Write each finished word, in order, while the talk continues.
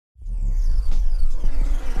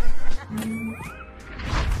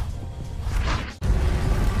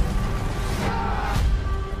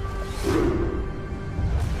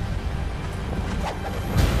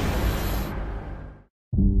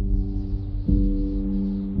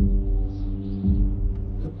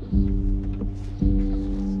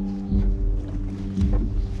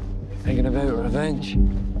Revenge.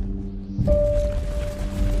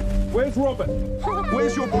 Where's Robert?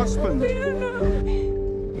 Where's your husband?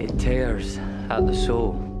 It tears at the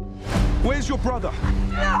soul. Where's your brother?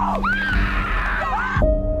 No!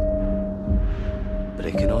 But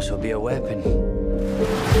it can also be a weapon.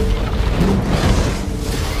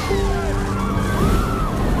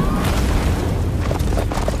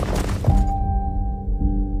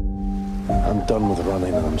 I'm done with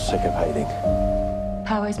running and I'm sick of hiding.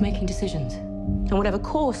 Power is making decisions. And whatever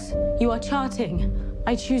course you are charting,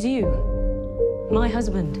 I choose you, my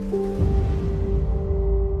husband.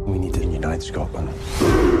 We need to unite Scotland.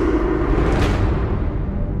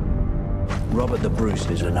 Robert the Bruce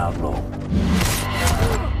is an outlaw.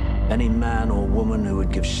 Any man or woman who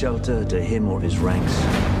would give shelter to him or his ranks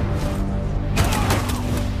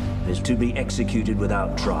is to be executed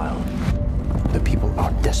without trial. The people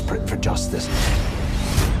are desperate for justice.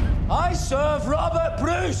 I serve Robert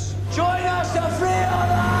Bruce! Join us to free our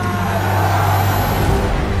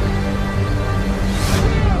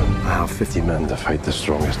I have 50 men to fight the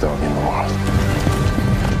strongest army in the world.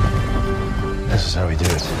 This is how we do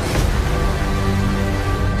it.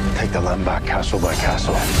 Take the land back, castle by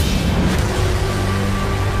castle.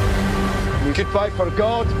 We could fight for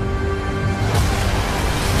God,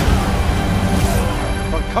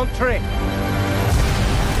 for country,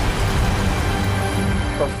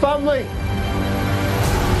 for family.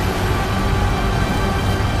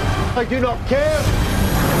 I do not care,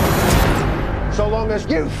 so long as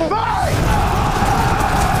you fight!